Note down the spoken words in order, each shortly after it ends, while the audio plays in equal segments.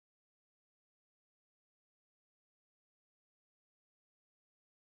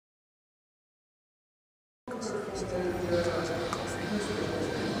I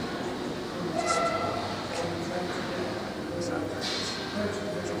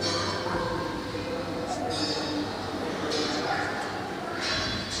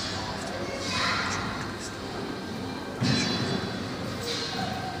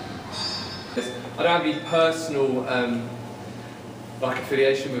don't have any personal like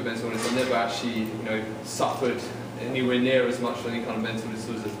affiliation with mental illness. I've never actually, suffered anywhere near as much from any kind of mental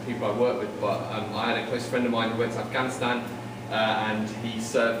disorders as the people I work with. But I had a close friend of mine who went to Afghanistan, and he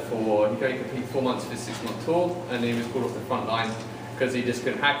served for, he could only complete 4 months of his 6-month tour, and he was called off the front line because he just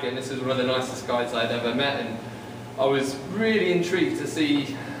couldn't hack it. And this was one of the nicest guys I'd ever met, and I was really intrigued to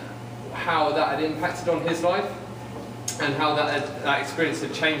see how that had impacted on his life, and how that experience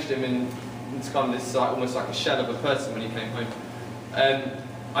had changed him in kind of this almost like a shell of a person when he came home.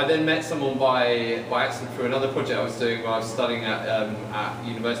 I then met someone by accident through another project I was doing while I was studying at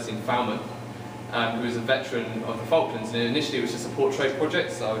university in Falmouth, who was a veteran of the Falklands, and initially it was just a portrait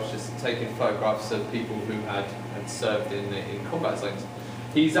project, so I was just taking photographs of people who had served in combat zones.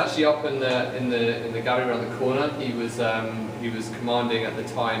 He's actually up in the gallery around the corner. He was commanding at the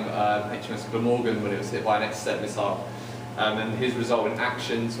time HMS Glamorgan when it was hit by an Exocet missile. And his resultant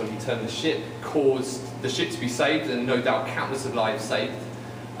actions when he turned the ship caused the ship to be saved, and no doubt countless of lives saved.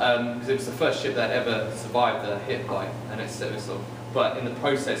 Because it was the first ship that ever survived a hit by an Exocet missile. But in the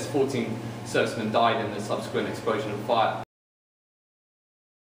process, 14 servicemen died in the subsequent explosion and fire.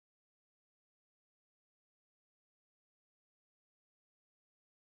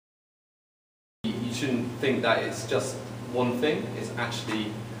 You shouldn't think that it's just one thing. It's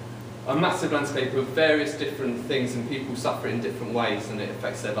actually a massive landscape of various different things, and people suffer in different ways, and it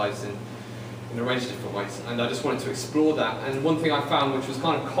affects their lives in a range of different ways. And I just wanted to explore that. And one thing I found, which was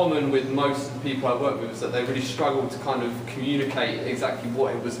kind of common with most of the people I work with, was that they really struggled to kind of communicate exactly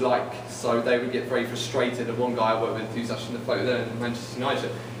what it was like. So they would get very frustrated. And one guy I worked with, who's actually in the photo there in Manchester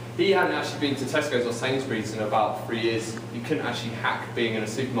United, he hadn't actually been to Tesco's or Sainsbury's in about 3 years. You couldn't actually hack being in a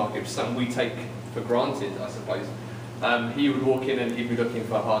supermarket, which is something we take for granted, I suppose. He would walk in and he'd be looking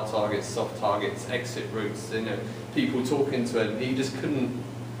for hard targets, soft targets, exit routes, people talking to him. He just couldn't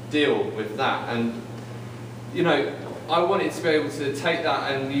deal with that. And I wanted to be able to take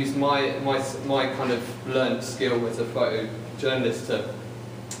that and use my kind of learned skill as a photojournalist to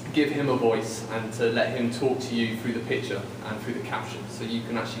give him a voice and to let him talk to you through the picture and through the caption, so you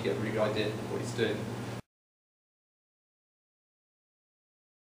can actually get a really good idea of what he's doing.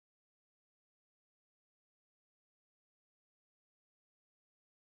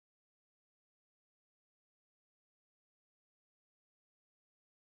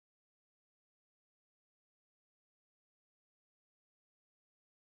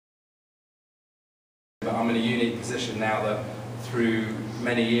 But I'm in a unique position now that through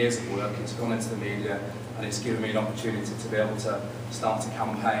many years of work it's gone into the media, and it's given me an opportunity to be able to start a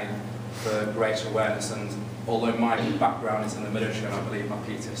campaign for greater awareness. And although my background is in the military, and I believe my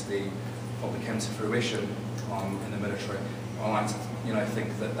PTSD probably came to fruition in the military, I like to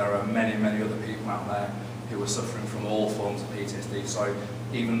think that there are many other people out there who are suffering from all forms of PTSD. So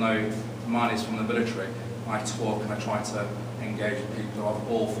even though mine is from the military, I talk and I try to engage with people who have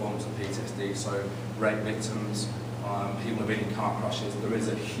all forms of PTSD, so rape victims, people who've been in car crashes. There is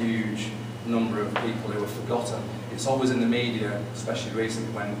a huge number of people who are forgotten. It's always in the media, especially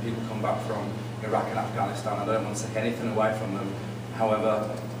recently when people come back from Iraq and Afghanistan. I don't want to take anything away from them. However,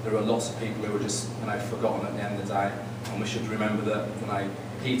 there are lots of people who are just forgotten at the end of the day, and we should remember that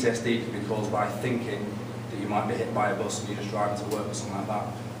PTSD can be caused by thinking that you might be hit by a bus and you're just driving to work or something like that.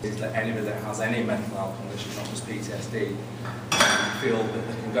 Is that anybody that has any mental health condition, not just PTSD, feel that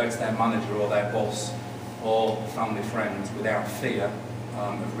they can go to their manager or their boss or family friends without fear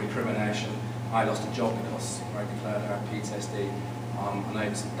of recrimination. I lost a job because I declared I had PTSD. I know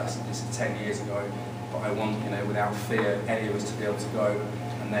this is 10 years ago, but I want, without fear, any of us to be able to go,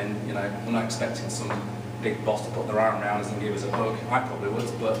 and then, we're not expecting some big boss to put their arm around us and give us a hug. I probably would,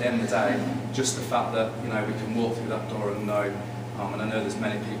 but at the end of the day, just the fact that, we can walk through that door and know. And I know there's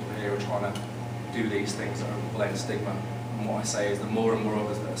many people here who are trying to do these things that are blame stigma. And what I say is the more and more of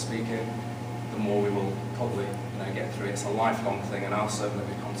us that are speaking, the more we will probably get through it. It's a lifelong thing, and I'll certainly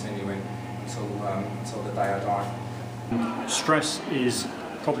be continuing until the day I die. Stress is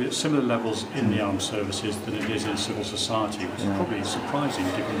probably at similar levels in the armed services than it is in civil society, which is probably surprising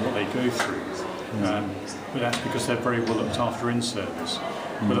given what they go through. But that's because they're very well looked after in service.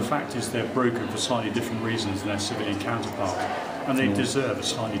 But the fact is they're broken for slightly different reasons than their civilian counterpart, and they deserve a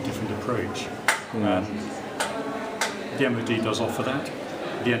slightly different approach. The MOD does offer that.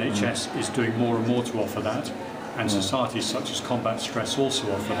 The NHS is doing more and more to offer that. And societies such as Combat Stress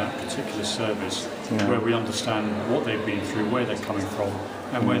also offer that particular service where we understand what they've been through, where they're coming from,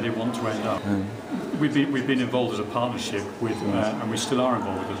 and where they want to end up. We've been involved as a partnership with, and we still are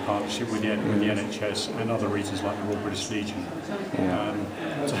involved with a partnership with the NHS and other regions like the Royal British Legion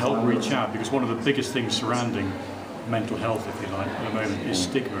to help reach out, because one of the biggest things surrounding mental health, if you like, at the moment is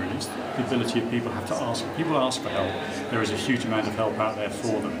stigma, and it's the ability of people have to ask. People ask for help. There is a huge amount of help out there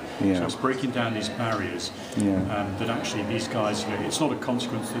for them. So it's breaking down these barriers. That actually these guys, it's not a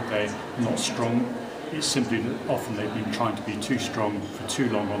consequence that they're not strong. It's simply that often they've been trying to be too strong for too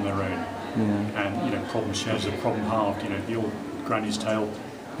long on their own. And problem shared is a problem halved. The old granny's tale,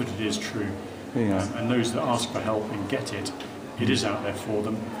 but it is true. And those that ask for help and get it, it is out there for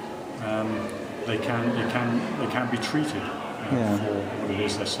them. They can be treated for what it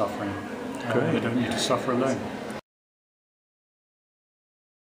is they're suffering. They don't need to suffer alone.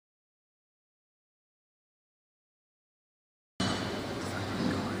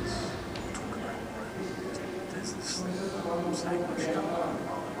 There's this